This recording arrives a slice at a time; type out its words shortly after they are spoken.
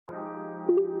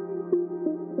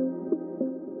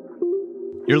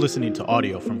You're listening to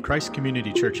audio from Christ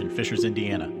Community Church in Fishers,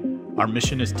 Indiana. Our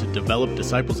mission is to develop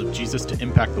disciples of Jesus to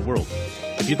impact the world.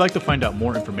 If you'd like to find out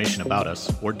more information about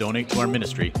us or donate to our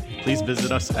ministry, please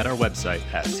visit us at our website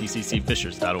at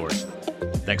cccfishers.org.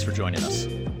 Thanks for joining us.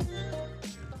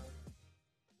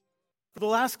 For the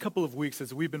last couple of weeks,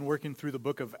 as we've been working through the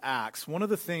book of Acts, one of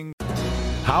the things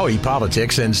Howey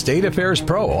Politics and State Affairs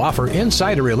Pro offer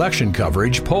insider election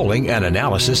coverage, polling, and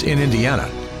analysis in Indiana.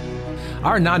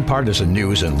 Our nonpartisan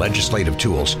news and legislative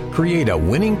tools create a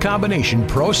winning combination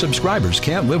pro subscribers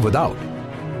can't live without.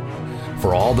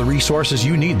 For all the resources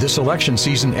you need this election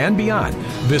season and beyond,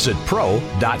 visit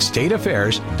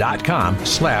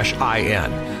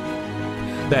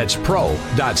pro.stateaffairs.com/IN. That's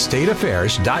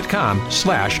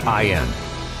pro.stateaffairs.com/IN.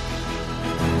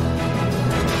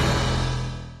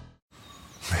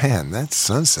 Man, that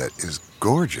sunset is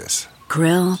gorgeous.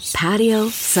 Grill, patio,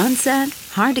 sunset.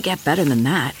 Hard to get better than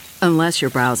that. Unless you're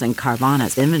browsing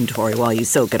Carvana's inventory while you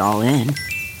soak it all in.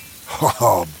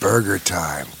 Oh, burger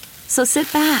time. So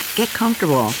sit back, get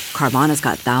comfortable. Carvana's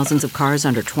got thousands of cars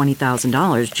under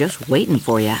 $20,000 just waiting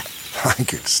for you. I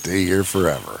could stay here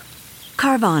forever.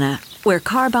 Carvana, where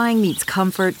car buying meets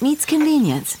comfort meets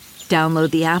convenience. Download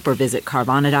the app or visit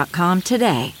Carvana.com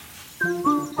today.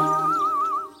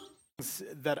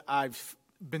 that I've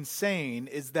been saying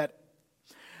is that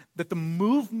the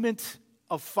movement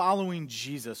of following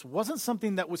Jesus wasn't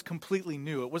something that was completely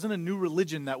new. It wasn't a new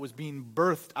religion that was being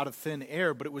birthed out of thin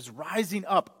air, but it was rising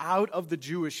up out of the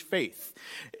Jewish faith.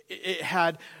 It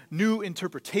had new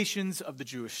interpretations of the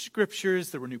Jewish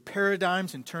scriptures. There were new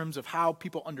paradigms in terms of how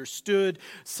people understood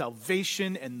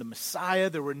salvation and the Messiah.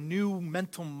 There were new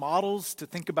mental models to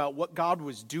think about what God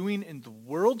was doing in the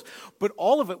world, but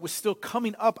all of it was still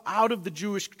coming up out of the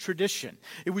Jewish tradition.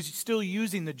 It was still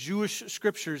using the Jewish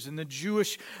scriptures and the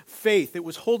Jewish faith. It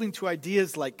was holding to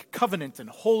ideas like covenant and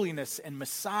holiness and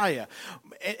Messiah.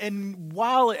 And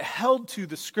while it held to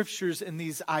the scriptures and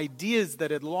these ideas that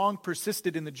had long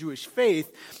persisted in the Jewish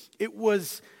faith, it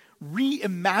was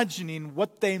reimagining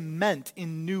what they meant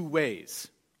in new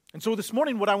ways. And so this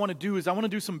morning what I want to do is I want to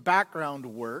do some background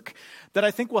work that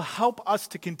I think will help us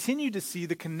to continue to see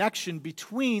the connection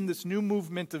between this new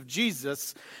movement of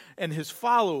Jesus and his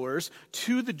followers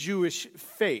to the Jewish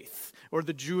faith or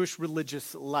the Jewish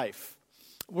religious life.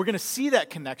 We're going to see that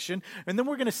connection, and then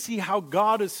we're going to see how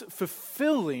God is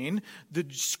fulfilling the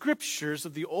scriptures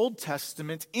of the Old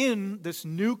Testament in this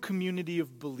new community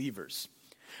of believers.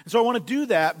 And so I want to do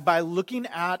that by looking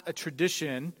at a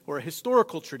tradition or a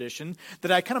historical tradition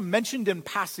that I kind of mentioned in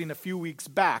passing a few weeks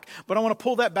back, but I want to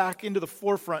pull that back into the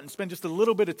forefront and spend just a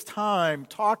little bit of time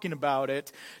talking about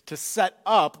it to set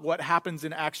up what happens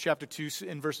in Acts chapter 2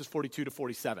 in verses 42 to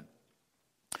 47.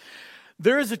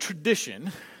 There is a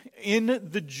tradition in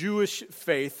the Jewish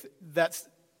faith that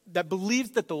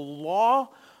believes that the law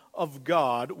of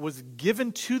God was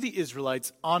given to the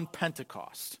Israelites on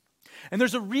Pentecost. And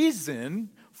there's a reason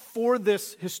for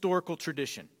this historical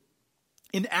tradition.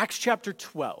 In Acts chapter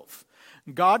 12,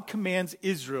 God commands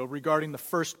Israel regarding the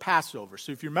first Passover.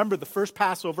 So if you remember, the first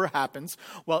Passover happens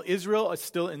while Israel is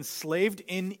still enslaved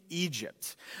in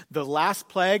Egypt. The last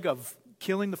plague of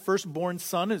killing the firstborn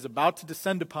son is about to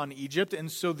descend upon Egypt,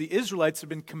 and so the Israelites have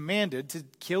been commanded to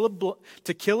kill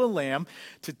a lamb,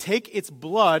 to take its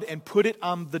blood and put it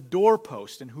on the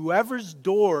doorpost. And whoever's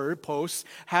doorpost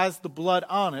has the blood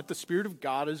on it, the Spirit of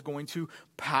God is going to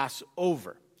pass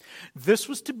over. This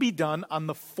was to be done on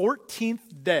the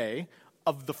 14th day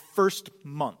of the first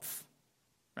month,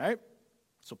 right?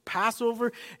 So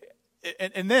Passover.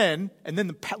 And then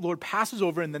the Lord passes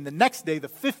over, and then the next day, the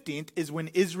 15th, is when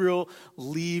Israel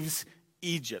leaves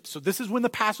Egypt. So this is when the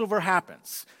Passover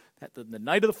happens. The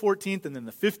night of the 14th, and then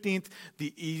the 15th,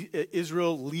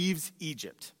 Israel leaves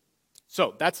Egypt.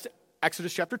 So that's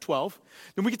Exodus chapter 12.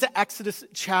 Then we get to Exodus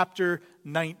chapter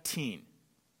 19.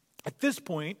 At this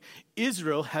point,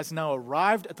 Israel has now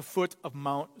arrived at the foot of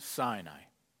Mount Sinai.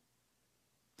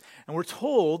 And we're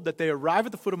told that they arrive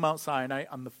at the foot of Mount Sinai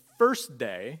on the first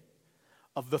day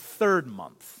of the third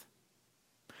month.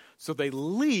 So they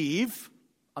leave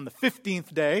on the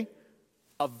 15th day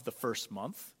of the first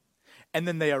month, and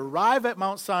then they arrive at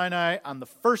Mount Sinai on the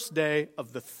first day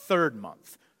of the third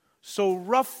month. So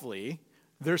roughly,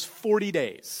 there's 40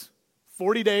 days.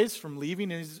 40 days from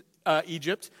leaving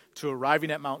Egypt to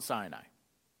arriving at Mount Sinai.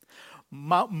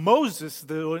 Moses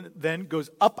then goes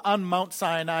up on Mount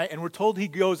Sinai, and we're told he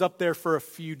goes up there for a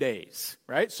few days,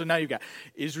 right? So now you've got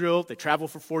Israel, they travel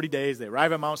for 40 days, they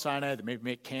arrive at Mount Sinai, they maybe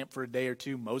make camp for a day or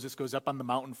two. Moses goes up on the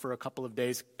mountain for a couple of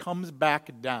days, comes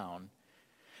back down,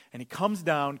 and he comes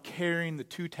down carrying the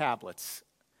 2 tablets,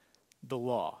 the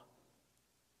law.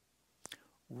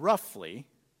 Roughly,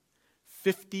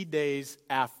 50 days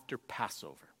after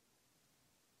Passover.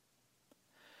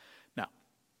 Now,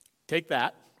 take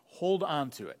that, hold on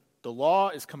to it. The law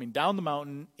is coming down the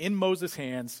mountain in Moses'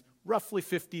 hands roughly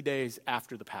 50 days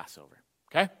after the Passover,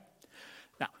 okay?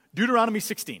 Now, Deuteronomy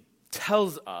 16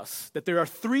 tells us that there are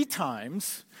 3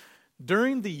 times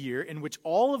during the year in which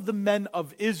all of the men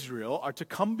of Israel are to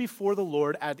come before the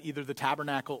Lord at either the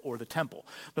tabernacle or the temple.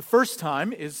 The first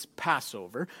time is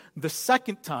Passover. The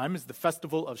second time is the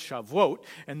festival of Shavuot.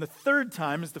 And the third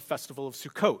time is the festival of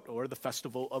Sukkot, or the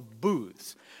festival of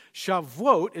booths.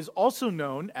 Shavuot is also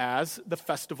known as the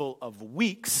festival of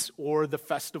weeks, or the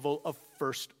festival of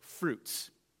first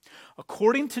fruits.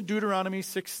 According to Deuteronomy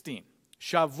 16,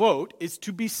 Shavuot is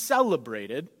to be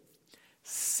celebrated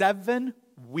 7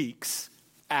 weeks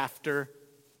after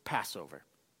Passover.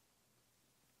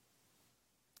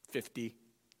 50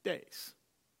 days,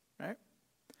 right?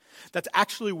 That's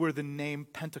actually where the name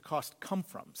Pentecost comes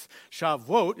from.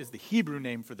 Shavuot is the Hebrew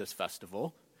name for this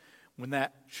festival. When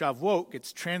that Shavuot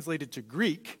gets translated to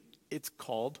Greek, it's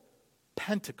called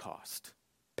Pentecost.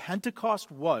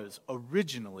 Pentecost was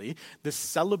originally the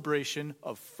celebration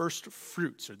of first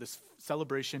fruits, or this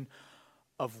celebration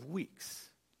of weeks.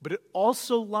 But it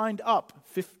also lined up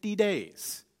 50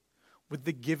 days with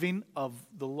the giving of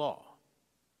the law.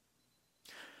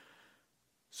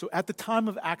 So at the time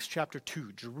of Acts chapter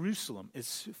 2, Jerusalem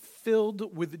is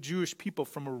filled with Jewish people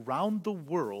from around the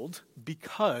world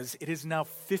because it is now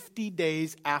 50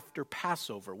 days after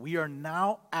Passover. We are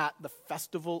now at the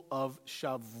festival of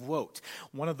Shavuot,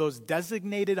 one of those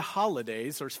designated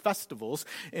holidays or festivals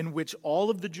in which all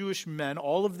of the Jewish men,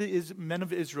 all of the men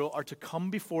of Israel are to come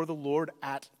before the Lord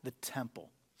at the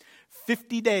temple.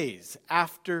 50 days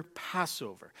after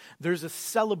Passover, there's a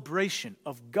celebration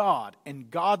of God and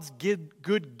God's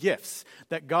good gifts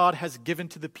that God has given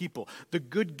to the people, the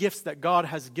good gifts that God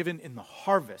has given in the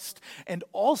harvest, and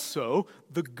also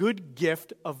the good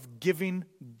gift of giving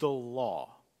the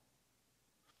law.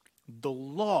 The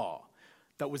law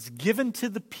that was given to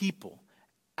the people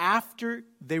after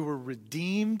they were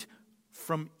redeemed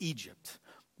from Egypt.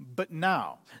 But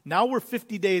now we're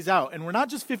 50 days out, and we're not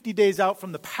just 50 days out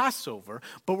from the Passover,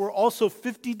 but we're also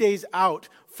 50 days out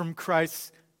from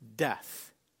Christ's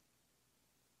death.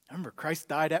 Remember, Christ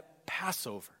died at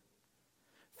Passover.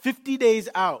 50 days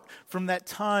out from that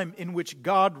time in which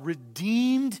God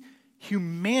redeemed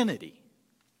humanity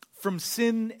from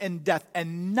sin and death.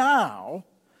 And now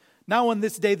on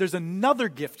this day, there's another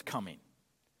gift coming.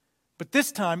 But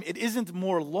this time, it isn't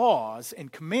more laws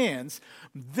and commands.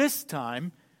 This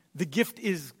time, the gift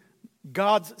is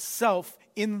God's self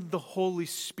in the Holy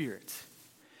Spirit.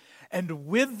 And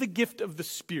with the gift of the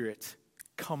Spirit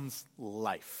comes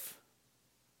life.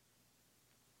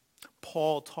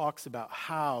 Paul talks about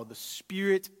how the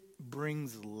Spirit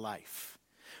brings life.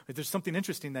 There's something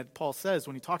interesting that Paul says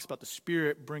when he talks about the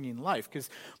Spirit bringing life, because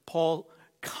Paul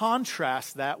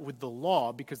contrasts that with the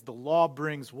law, because the law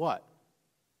brings what?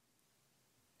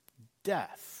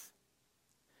 Death.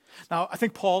 Now, I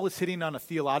think Paul is hitting on a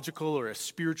theological or a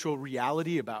spiritual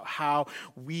reality about how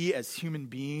we as human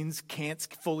beings can't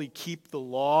fully keep the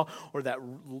law, or that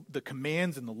the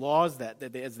commands and the laws that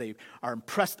as they are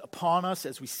impressed upon us,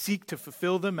 as we seek to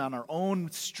fulfill them on our own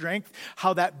strength,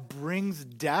 how that brings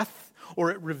death,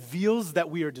 or it reveals that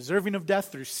we are deserving of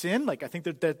death through sin. Like, I think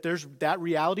that there's that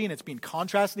reality, and it's being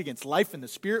contrasted against life in the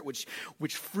Spirit, which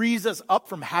frees us up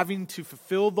from having to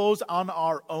fulfill those on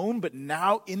our own. But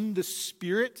now in the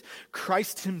Spirit,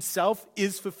 Christ himself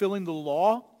is fulfilling the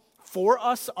law for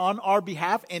us on our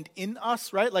behalf and in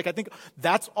us, right? Like, I think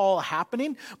that's all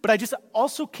happening. But I just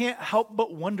also can't help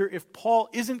but wonder if Paul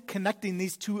isn't connecting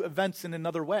these two events in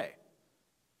another way.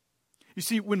 You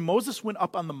see, when Moses went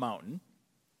up on the mountain,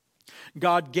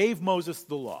 God gave Moses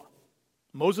the law.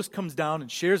 Moses comes down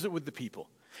and shares it with the people.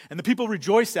 And the people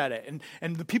rejoice at it.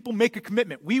 And the people make a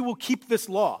commitment. We will keep this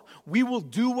law. We will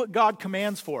do what God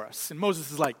commands for us. And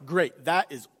Moses is like, great,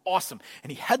 that is awesome.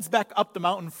 And he heads back up the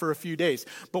mountain for a few days.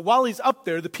 But while he's up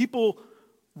there, the people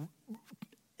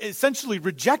essentially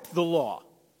reject the law.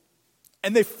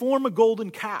 And they form a golden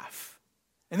calf.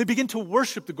 And they begin to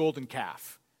worship the golden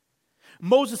calf.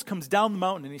 Moses comes down the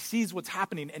mountain and he sees what's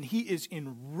happening, and he is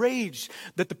enraged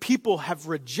that the people have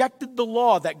rejected the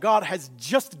law that God has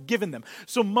just given them.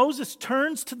 So Moses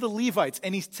turns to the Levites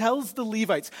and he tells the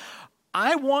Levites,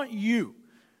 I want you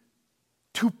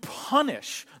to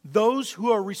punish those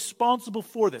who are responsible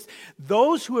for this.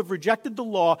 Those who have rejected the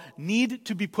law need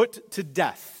to be put to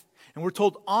death. And we're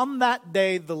told on that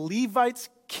day the Levites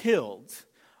killed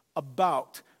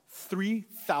about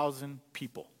 3,000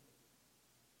 people.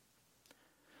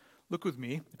 Look with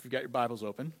me, if you've got your Bibles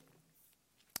open,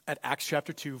 at Acts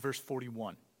chapter 2, verse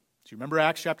 41. So you remember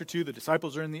Acts chapter 2, the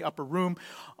disciples are in the upper room.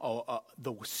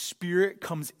 The Spirit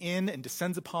comes in and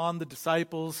descends upon the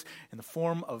disciples in the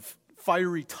form of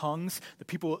fiery tongues.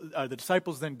 The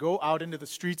disciples then go out into the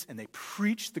streets and they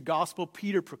preach the gospel.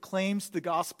 Peter proclaims the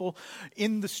gospel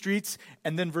in the streets.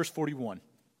 And then verse 41.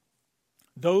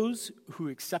 Those who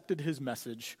accepted his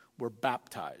message were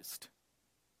baptized.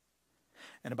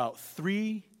 And about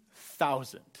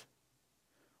 3,000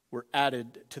 were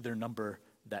added to their number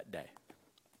that day.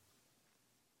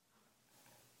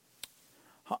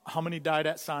 How many died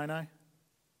at Sinai?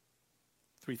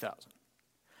 3,000.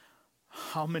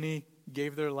 How many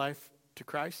gave their life to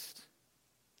Christ?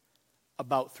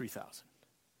 About 3,000.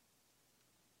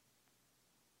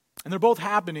 And they're both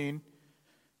happening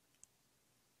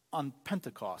on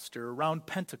Pentecost, or around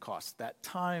Pentecost, that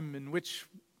time in which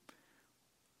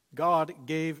God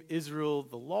gave Israel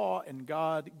the law and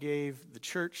God gave the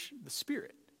church the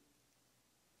Spirit.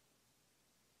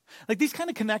 Like, these kind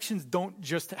of connections don't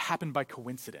just happen by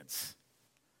coincidence.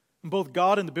 Both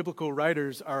God and the biblical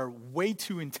writers are way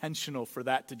too intentional for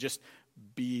that to just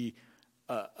be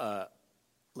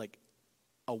like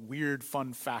a weird,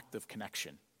 fun fact of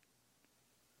connection.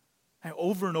 And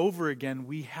over and over again,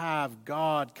 we have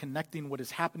God connecting what is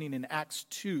happening in Acts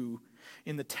 2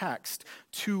 in the text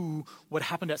to what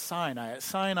happened at Sinai. At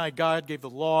Sinai, God gave the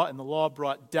law, and the law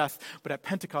brought death. But at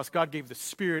Pentecost, God gave the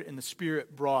Spirit, and the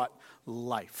Spirit brought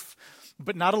life.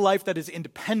 But not a life that is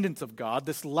independent of God.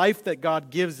 This life that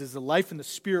God gives is a life in the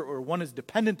Spirit where one is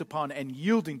dependent upon and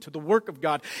yielding to the work of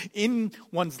God in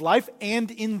one's life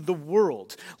and in the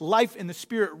world. Life in the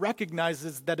Spirit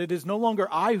recognizes that it is no longer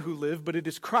I who live, but it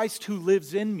is Christ who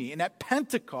lives in me. And at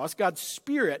Pentecost, God's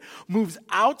Spirit moves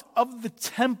out of the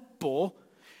temple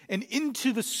and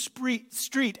into the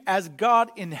street as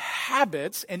God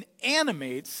inhabits and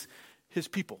animates his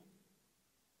people.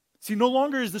 See, no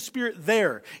longer is the Spirit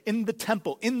there in the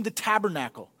temple, in the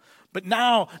tabernacle. But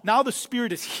now the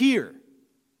Spirit is here.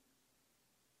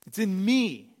 It's in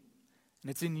me,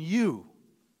 and it's in you.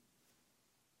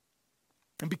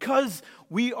 And because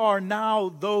we are now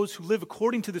those who live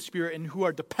according to the Spirit and who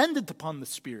are dependent upon the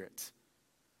Spirit,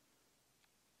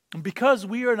 and because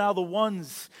we are now the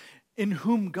ones in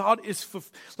whom God is,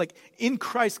 in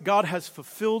Christ, God has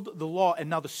fulfilled the law, and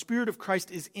now the Spirit of Christ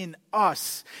is in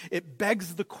us. It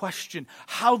begs the question,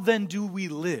 how then do we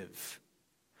live?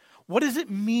 What does it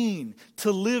mean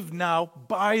to live now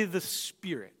by the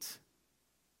Spirit?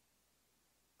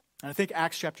 And I think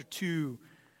Acts chapter 2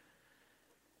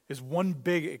 is one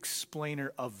big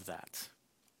explainer of that.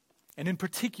 And in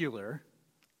particular,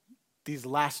 these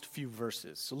last few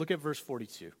verses. So look at verse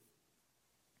 42.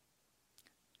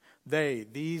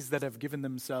 These that have given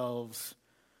themselves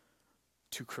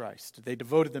to Christ, they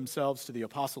devoted themselves to the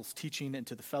apostles' teaching and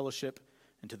to the fellowship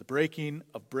and to the breaking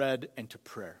of bread and to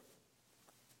prayer.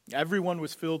 Everyone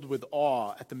was filled with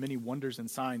awe at the many wonders and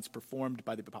signs performed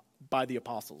by the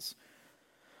apostles.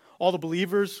 All the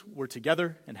believers were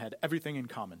together and had everything in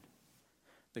common.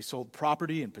 They sold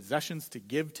property and possessions to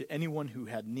give to anyone who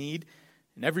had need,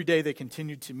 and every day they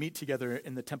continued to meet together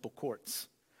in the temple courts.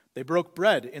 They broke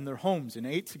bread in their homes and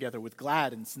ate together with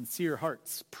glad and sincere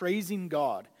hearts, praising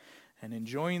God and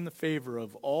enjoying the favor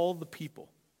of all the people.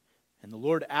 And the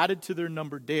Lord added to their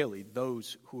number daily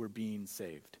those who were being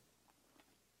saved.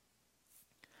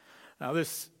 Now,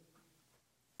 this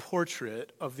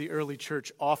portrait of the early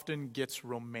church often gets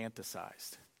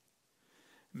romanticized.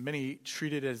 Many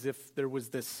treat it as if there was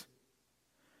this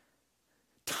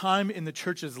time in the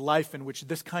church's life in which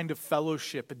this kind of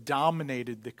fellowship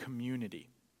dominated the community.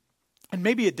 And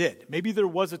maybe it did. Maybe there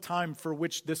was a time for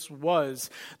which this was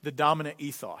the dominant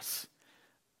ethos.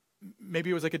 Maybe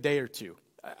it was like a day or two.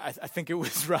 I think it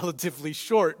was relatively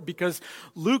short because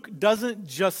Luke doesn't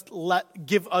just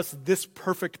give us this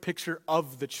perfect picture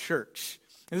of the church.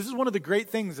 And this is one of the great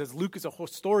things as Luke is a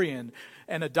historian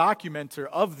and a documenter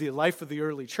of the life of the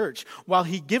early church. While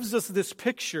he gives us this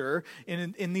picture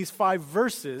in these 5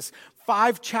 verses,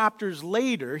 5 chapters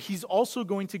later, he's also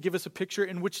going to give us a picture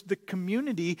in which the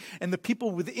community and the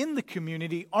people within the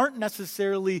community aren't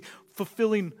necessarily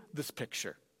fulfilling this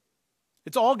picture.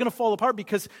 It's all going to fall apart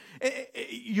because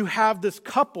you have this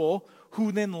couple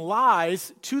who then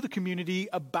lies to the community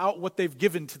about what they've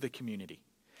given to the community.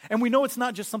 And we know it's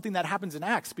not just something that happens in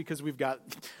Acts because we've got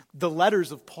the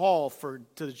letters of Paul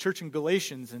to the church in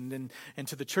Galatians and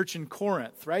to the church in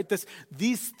Corinth, right?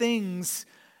 These things,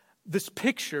 this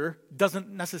picture doesn't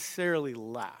necessarily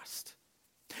last.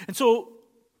 And so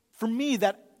for me,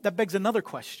 that begs another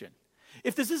question.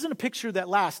 If this isn't a picture that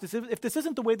lasts, if this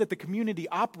isn't the way that the community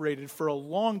operated for a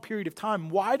long period of time,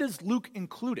 why does Luke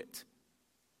include it?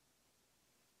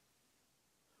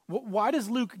 Why does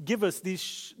Luke give us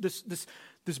this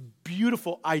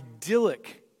beautiful,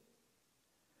 idyllic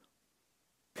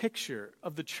picture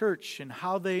of the church and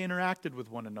how they interacted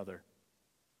with one another?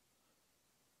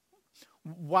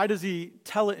 Why does he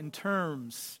tell it in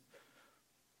terms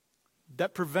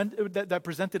that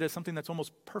presented as something that's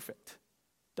almost perfect,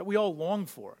 that we all long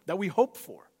for, that we hope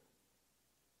for?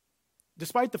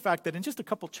 Despite the fact that in just a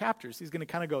couple chapters, he's going to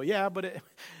kind of go, yeah, but it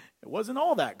wasn't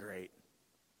all that great.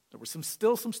 There was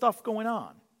still some stuff going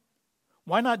on.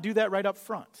 Why not do that right up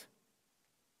front?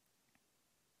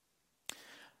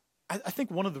 I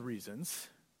think one of the reasons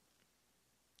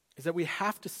is that we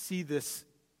have to see this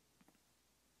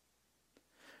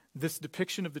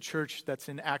depiction of the church that's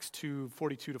in Acts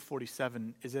 2:42 to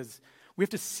 47 we have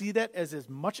to see that as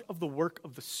much of the work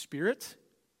of the Spirit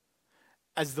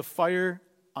as the fire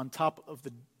on top of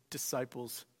the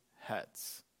disciples'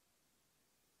 heads.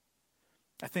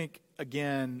 I think,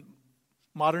 again,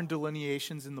 modern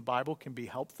delineations in the Bible can be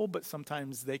helpful, but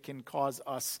sometimes they can cause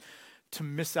us to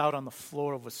miss out on the flow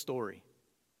of a story.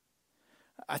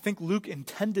 I think Luke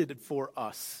intended for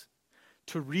us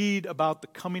to read about the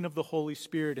coming of the Holy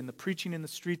Spirit and the preaching in the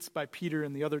streets by Peter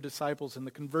and the other disciples and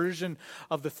the conversion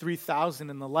of the 3,000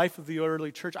 and the life of the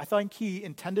early church. I think he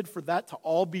intended for that to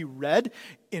all be read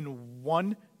in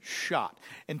one shot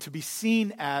and to be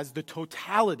seen as the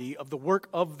totality of the work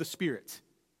of the Spirit.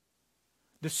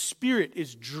 The Spirit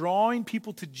is drawing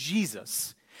people to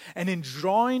Jesus, and in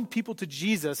drawing people to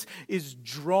Jesus is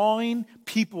drawing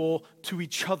people to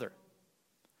each other.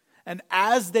 And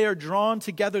as they are drawn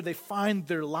together, they find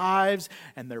their lives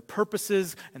and their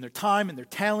purposes and their time and their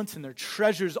talents and their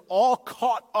treasures all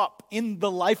caught up in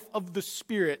the life of the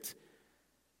Spirit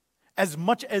as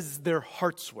much as their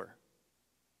hearts were.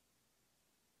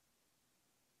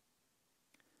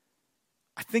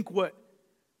 I think what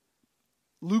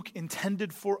Luke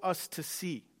intended for us to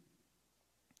see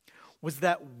was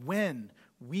that when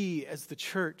we as the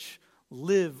church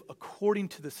live according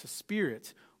to the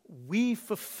Spirit, we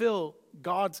fulfill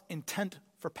God's intent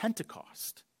for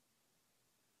Pentecost.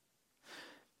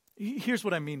 Here's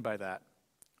what I mean by that.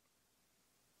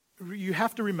 You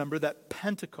have to remember that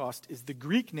Pentecost is the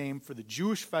Greek name for the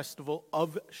Jewish festival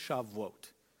of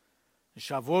Shavuot.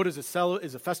 Shavuot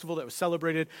is a festival that was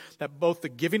celebrated, that both the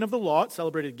giving of the law, it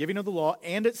celebrated giving of the law,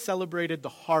 and it celebrated the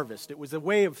harvest. It was a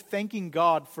way of thanking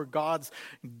God for God's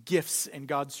gifts and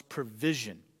God's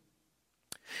provision.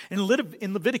 In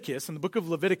Leviticus, in the book of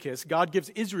Leviticus, God gives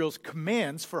Israel's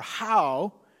commands for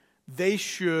how they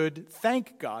should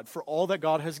thank God for all that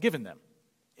God has given them.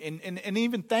 And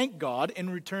even thank God in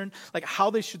return, like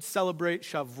how they should celebrate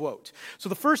Shavuot. So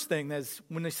the first thing is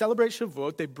when they celebrate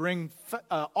Shavuot, they bring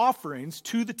offerings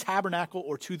to the tabernacle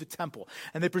or to the temple.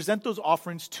 And they present those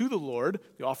offerings to the Lord,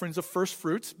 the offerings of first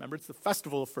fruits. Remember, it's the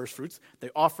festival of first fruits. They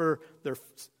offer their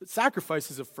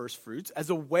sacrifices of first fruits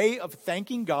as a way of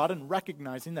thanking God and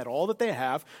recognizing that all that they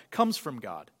have comes from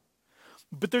God.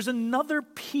 But there's another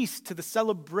piece to the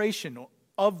celebration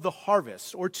of the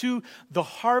harvest, or to the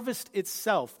harvest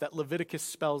itself, that Leviticus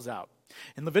spells out.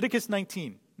 In Leviticus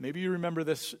 19, maybe you remember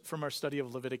this from our study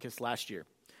of Leviticus last year.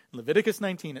 In Leviticus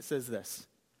 19, it says this: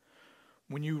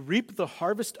 "When you reap the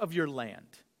harvest of your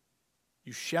land,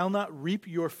 you shall not reap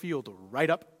your field right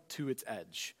up to its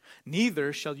edge.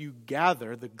 Neither shall you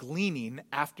gather the gleaning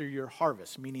after your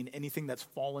harvest," meaning anything that's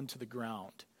fallen to the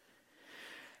ground.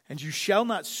 "And you shall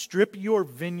not strip your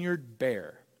vineyard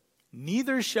bare.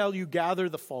 Neither shall you gather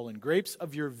the fallen grapes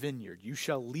of your vineyard. You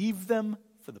shall leave them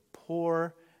for the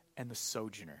poor and the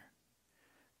sojourner.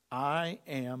 I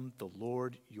am the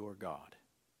Lord your God."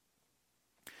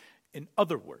 In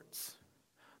other words,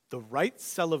 the right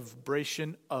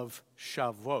celebration of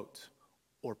Shavuot,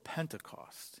 or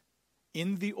Pentecost,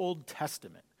 in the Old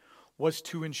Testament was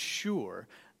to ensure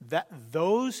that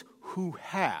those who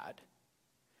had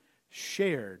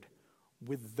shared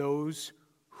with those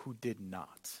who did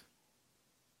not.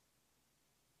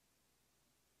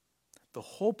 The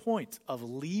whole point of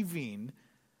leaving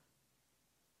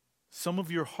some of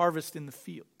your harvest in the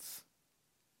fields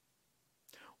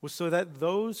was so that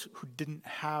those who didn't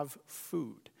have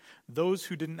food, those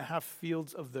who didn't have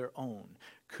fields of their own,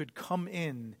 could come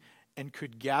in and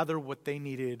could gather what they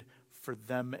needed for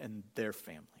them and their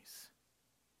families.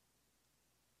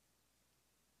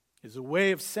 It's a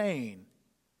way of saying,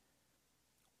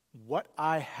 what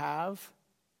I have,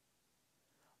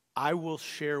 I will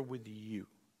share with you,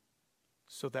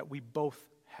 so that we both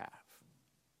have.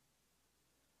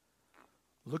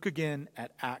 Look again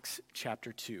at Acts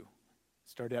chapter 2.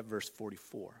 Start at verse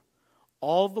 44.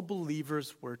 "All the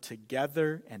believers were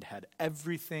together and had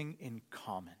everything in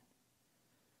common.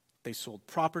 They sold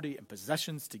property and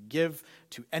possessions to give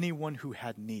to anyone who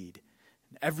had need.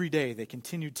 And every day they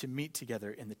continued to meet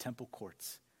together in the temple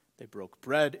courts. They broke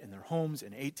bread in their homes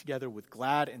and ate together with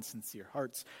glad and sincere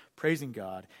hearts, praising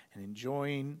God and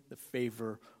enjoying the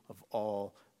favor of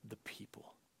all the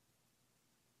people.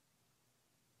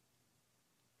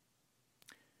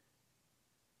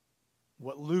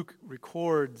 What Luke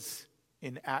records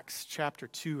in Acts chapter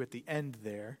 2 at the end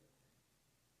there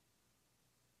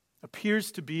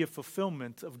appears to be a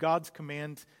fulfillment of God's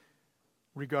command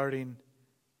regarding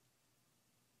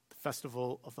the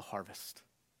festival of the harvest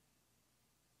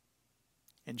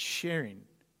and sharing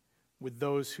with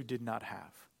those who did not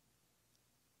have.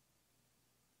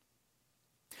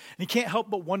 And you can't help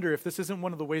but wonder if this isn't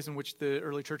one of the ways in which the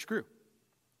early church grew.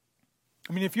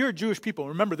 I mean, if you're a Jewish people,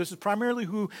 remember, this is primarily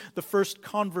who the first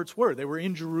converts were. They were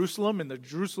in Jerusalem, and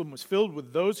Jerusalem was filled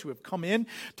with those who have come in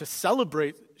to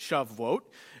celebrate Shavuot.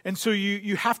 And so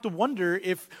you have to wonder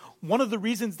if one of the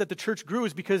reasons that the church grew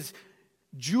is because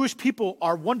Jewish people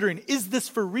are wondering, is this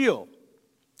for real?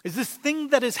 Is this thing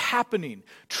that is happening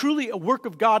truly a work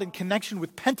of God in connection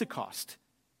with Pentecost?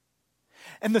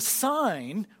 And the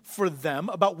sign for them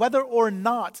about whether or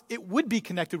not it would be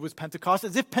connected with Pentecost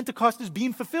is if Pentecost is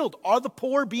being fulfilled. Are the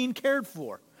poor being cared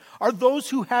for? Are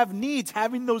those who have needs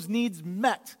having those needs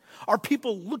met? Are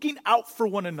people looking out for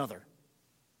one another?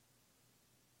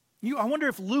 I wonder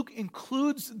if Luke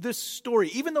includes this story,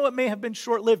 even though it may have been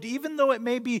short-lived, even though it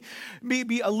may be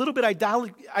a little bit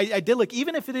idyllic,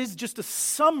 even if it is just a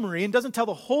summary and doesn't tell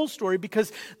the whole story,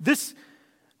 because this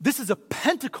is a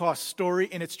Pentecost story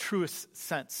in its truest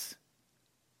sense.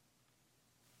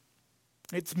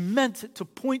 It's meant to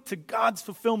point to God's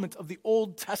fulfillment of the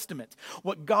Old Testament.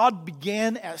 What God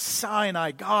began at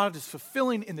Sinai, God is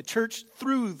fulfilling in the church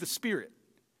through the Spirit.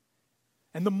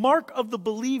 And the mark of the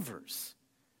believers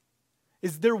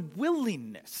is their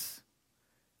willingness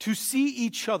to see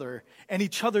each other and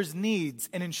each other's needs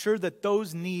and ensure that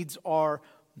those needs are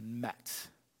met.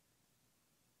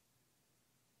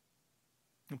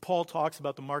 And Paul talks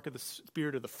about the mark of the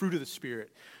Spirit or the fruit of the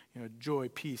Spirit, joy,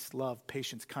 peace, love,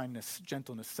 patience, kindness,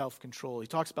 gentleness, self-control. He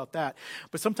talks about that.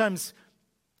 But sometimes,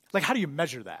 how do you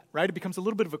measure that, right? It becomes a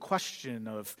little bit of a question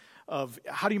of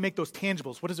how do you make those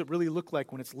tangibles? What does it really look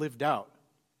like when it's lived out?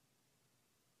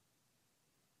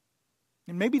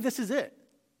 And maybe this is it.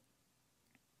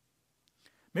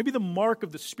 Maybe the mark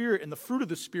of the Spirit and the fruit of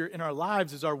the Spirit in our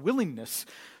lives is our willingness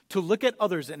to look at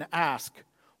others and ask,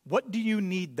 what do you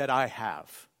need that I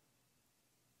have?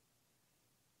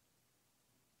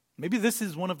 Maybe this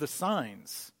is one of the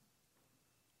signs.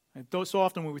 And so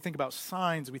often when we think about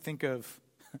signs, we think of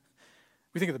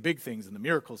the big things and the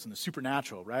miracles and the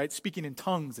supernatural, right? Speaking in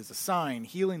tongues is a sign.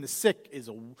 Healing the sick is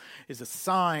a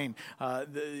sign.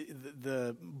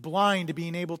 The blind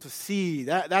being able to see,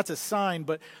 that's a sign.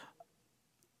 But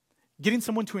getting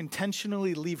someone to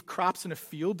intentionally leave crops in a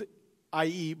field,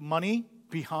 i.e. money,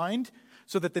 behind,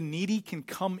 so that the needy can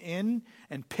come in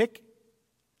and pick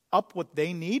up what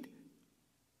they need,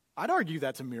 I'd argue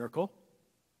that's a miracle.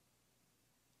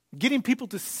 Getting people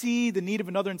to see the need of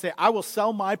another and say, I will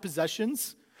sell my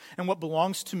possessions and what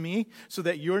belongs to me so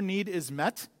that your need is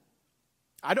met,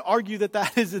 I'd argue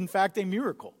that is in fact a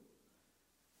miracle.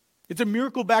 It's a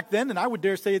miracle back then, and I would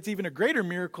dare say it's even a greater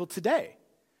miracle today.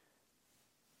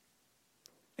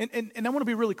 And I want to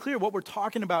be really clear, what we're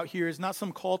talking about here is not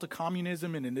some call to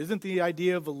communism, and it isn't the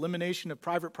idea of elimination of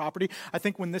private property. I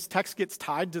think when this text gets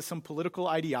tied to some political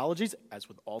ideologies, as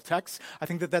with all texts, I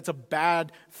think that's a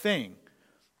bad thing.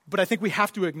 But I think we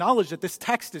have to acknowledge that this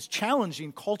text is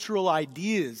challenging cultural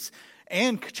ideas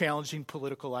and challenging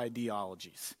political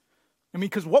ideologies.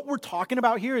 Because what we're talking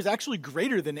about here is actually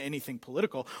greater than anything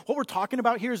political. What we're talking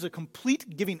about here is a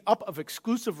complete giving up of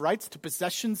exclusive rights to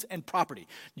possessions and property.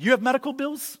 You have medical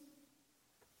bills?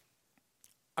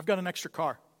 I've got an extra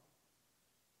car.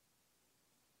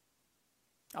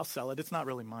 I'll sell it. It's not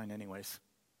really mine anyways.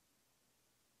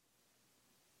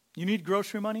 You need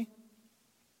grocery money?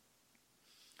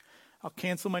 I'll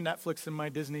cancel my Netflix and my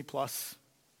Disney Plus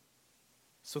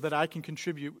so that I can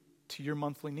contribute to your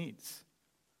monthly needs.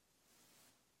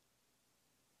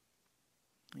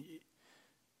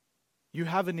 You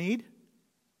have a need?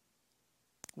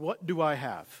 What do I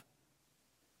have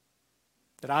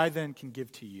that I then can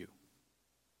give to you?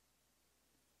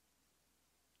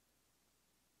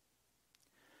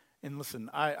 And listen,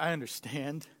 I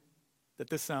understand that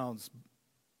this sounds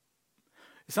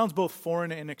both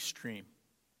foreign and extreme.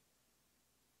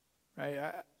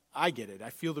 Right? I get it. I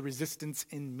feel the resistance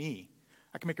in me.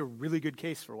 I can make a really good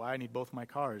case for why I need both my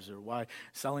cars or why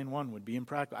selling one would be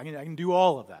impractical. I can do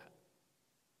all of that.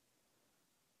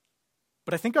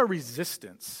 But I think our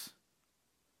resistance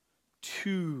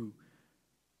to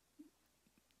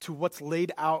what's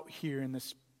laid out here in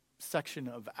this section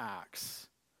of Acts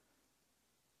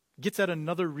gets at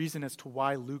another reason as to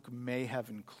why Luke may have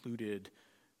included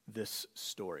this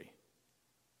story.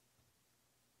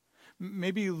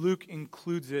 Maybe Luke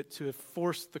includes it to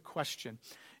force the question,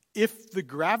 if the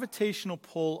gravitational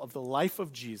pull of the life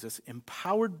of Jesus,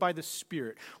 empowered by the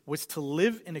Spirit, was to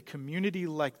live in a community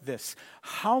like this,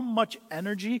 how much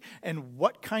energy and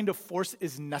what kind of force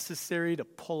is necessary to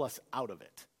pull us out of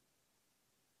it?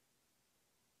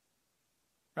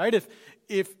 Right?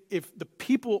 If the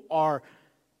people are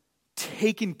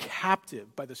taken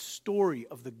captive by the story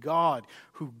of the God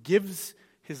who gives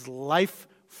his life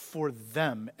for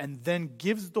them and then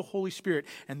gives the Holy Spirit,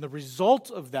 and the result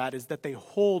of that is that they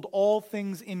hold all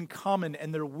things in common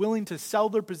and they're willing to sell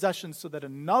their possessions so that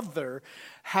another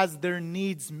has their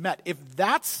needs met. If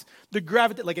that's the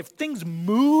gravity, like if things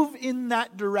move in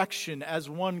that direction as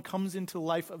one comes into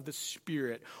life of the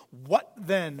Spirit, what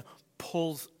then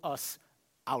pulls us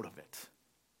out of it?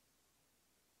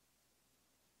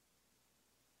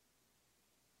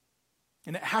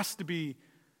 And it has to be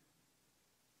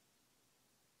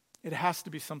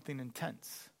something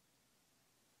intense.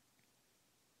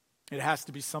 It has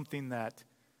to be something that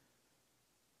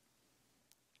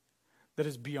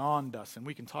is beyond us. And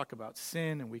we can talk about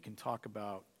sin and we can talk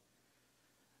about,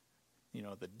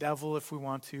 the devil if we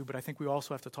want to, but I think we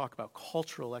also have to talk about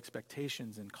cultural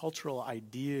expectations and cultural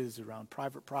ideas around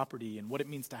private property and what it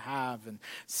means to have and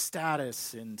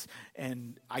status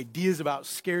and ideas about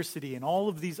scarcity and all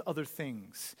of these other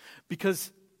things.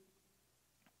 Because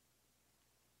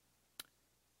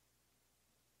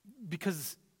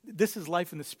this is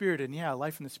life in the Spirit, and yeah,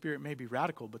 life in the Spirit may be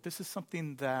radical, but this is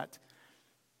something that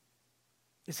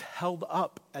is held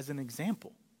up as an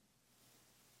example.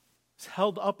 It's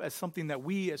held up as something that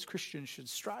we as Christians should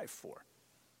strive for.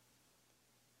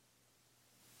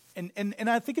 And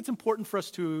I think it's important for us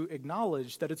to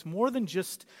acknowledge that it's more than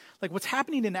just, like what's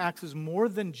happening in Acts is more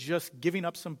than just giving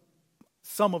up some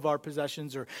of our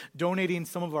possessions or donating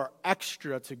some of our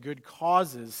extra to good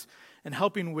causes and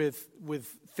helping with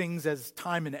things as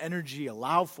time and energy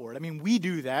allow for it. I mean, we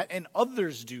do that and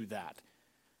others do that.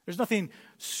 There's nothing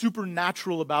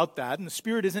supernatural about that, and the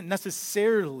Spirit isn't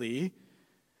necessarily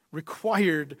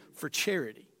required for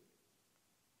charity.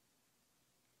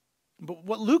 But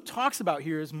what Luke talks about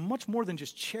here is much more than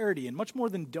just charity and much more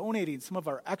than donating some of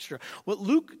our extra. What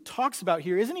Luke talks about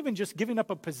here isn't even just giving up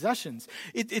of possessions.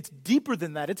 It's deeper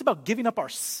than that. It's about giving up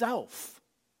ourself.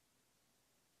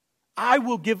 I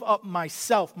will give up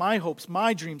myself, my hopes,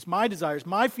 my dreams, my desires,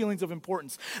 my feelings of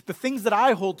importance, the things that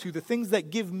I hold to, the things that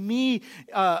give me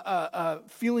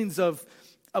feelings of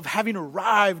having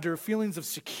arrived or feelings of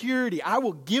security. I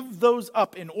will give those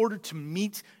up in order to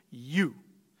meet you.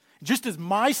 Just as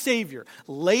my Savior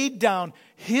laid down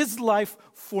his life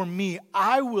for me,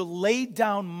 I will lay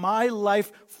down my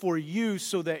life for you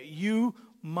so that you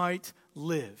might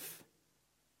live.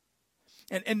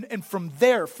 And from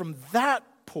that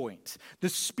point, the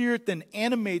Spirit then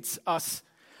animates us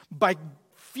by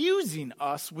fusing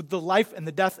us with the life and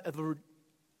the death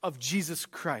of Jesus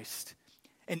Christ.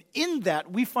 And in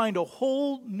that, we find a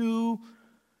whole new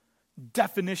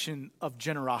definition of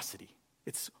generosity.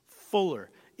 It's fuller.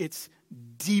 It's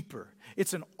deeper.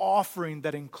 It's an offering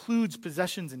that includes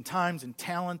possessions and times and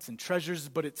talents and treasures,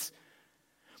 but it's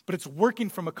working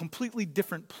from a completely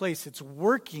different place. It's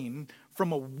working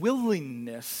from a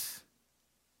willingness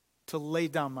to lay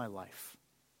down my life.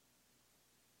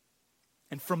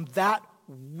 And from that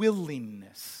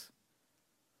willingness,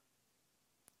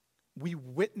 we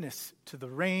witness to the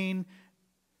reign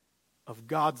of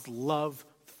God's love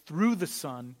through the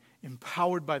Son,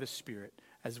 empowered by the Spirit,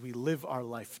 as we live our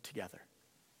life together.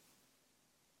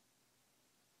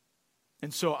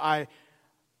 And so I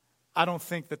don't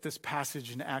think that this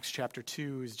passage in Acts chapter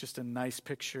 2 is just a nice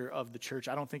picture of the church.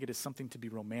 I don't think it is something to be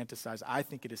romanticized. I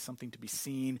think it is something to be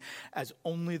seen as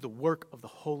only the work of the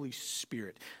Holy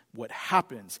Spirit. What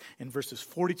happens in verses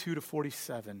 42 to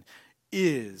 47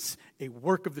 is a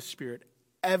work of the Spirit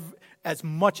as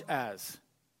much as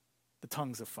the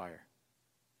tongues of fire,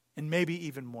 and maybe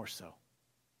even more so.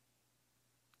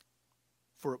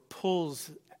 For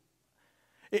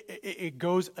it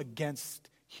goes against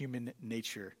human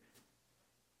nature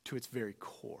to its very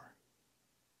core.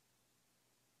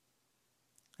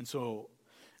 And so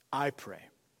I pray,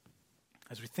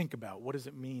 as we think about what does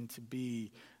it mean to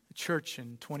be a church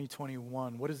in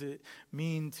 2021, what does it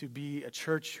mean to be a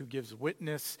church who gives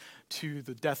witness to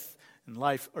the death and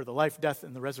life, or the life, death,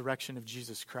 and the resurrection of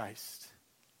Jesus Christ?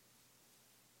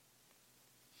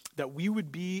 that we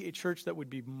would be a church that would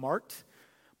be marked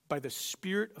by the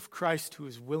Spirit of Christ who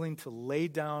is willing to lay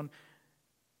down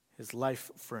his life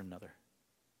for another.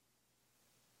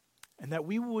 And that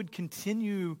we would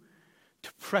continue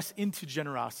to press into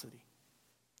generosity.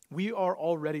 We are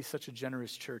already such a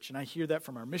generous church, and I hear that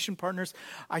from our mission partners.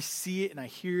 I see it and I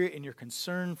hear it in your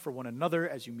concern for one another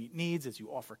as you meet needs, as you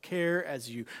offer care, as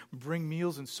you bring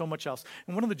meals, and so much else.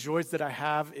 And one of the joys that I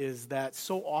have is that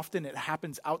so often it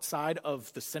happens outside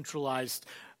of the centralized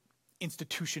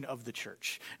institution of the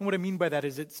church. And what I mean by that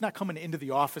is it's not coming into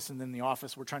the office and then the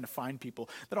office we're trying to find people.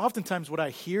 That oftentimes what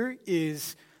I hear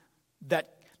is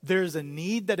that there's a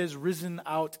need that has risen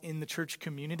out in the church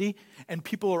community, and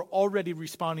people are already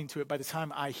responding to it by the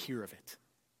time I hear of it.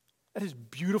 That is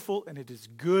beautiful, and it is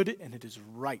good, and it is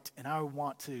right. And I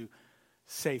want to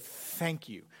say thank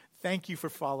you. Thank you for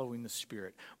following the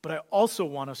Spirit. But I also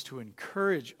want us to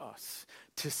encourage us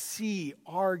to see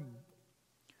our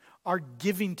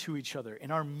giving to each other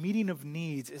and our meeting of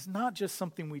needs is not just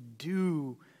something we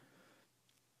do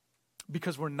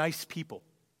because we're nice people.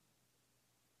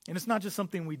 And it's not just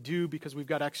something we do because we've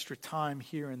got extra time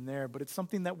here and there, but it's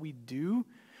something that we do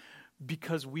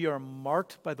because we are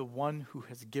marked by the one who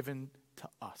has given to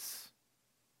us.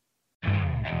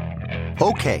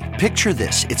 Okay, picture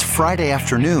this. It's Friday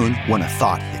afternoon when a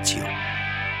thought hits you.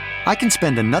 I can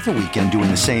spend another weekend doing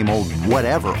the same old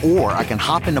whatever, or I can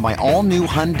hop into my all-new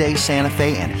Hyundai Santa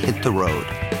Fe and hit the road.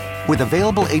 With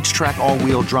available H-Track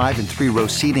all-wheel drive and 3-row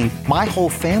seating, my whole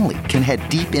family can head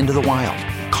deep into the wild.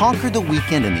 Conquer the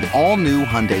weekend in the all-new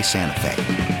Hyundai Santa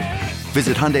Fe.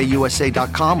 Visit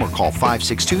HyundaiUSA.com or call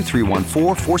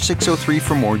 562-314-4603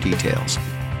 for more details.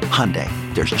 Hyundai,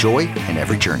 there's joy in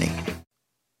every journey.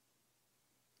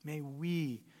 May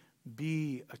we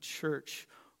be a church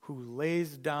who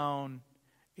lays down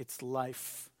its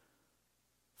life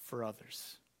for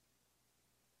others.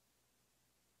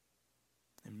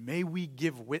 And may we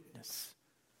give witness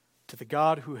to the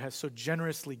God who has so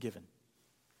generously given,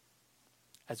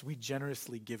 as we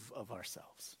generously give of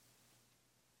ourselves.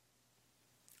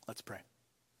 Let's pray.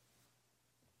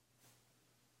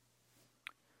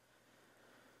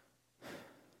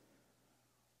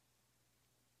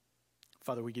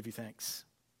 Father, we give you thanks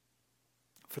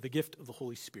for the gift of the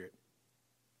Holy Spirit,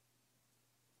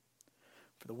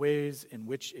 for the ways in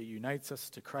which it unites us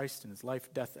to Christ in his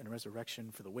life, death, and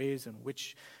resurrection, for the ways in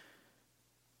which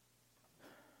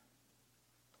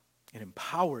it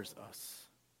empowers us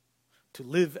to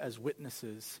live as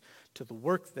witnesses to the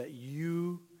work that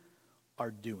you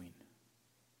are doing.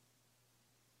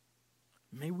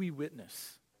 May we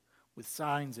witness with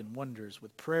signs and wonders,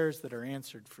 with prayers that are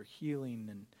answered for healing,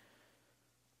 and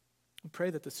we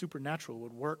pray that the supernatural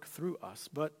would work through us,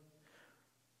 but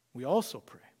we also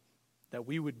pray that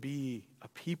we would be a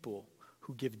people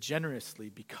who give generously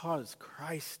because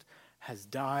Christ has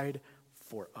died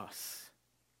for us.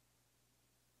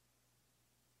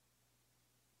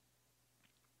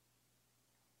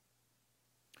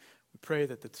 We pray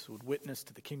that this would witness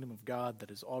to the kingdom of God that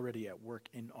is already at work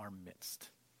in our midst.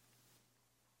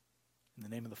 In the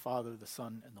name of the Father, the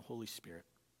Son, and the Holy Spirit.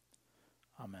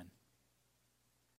 Amen.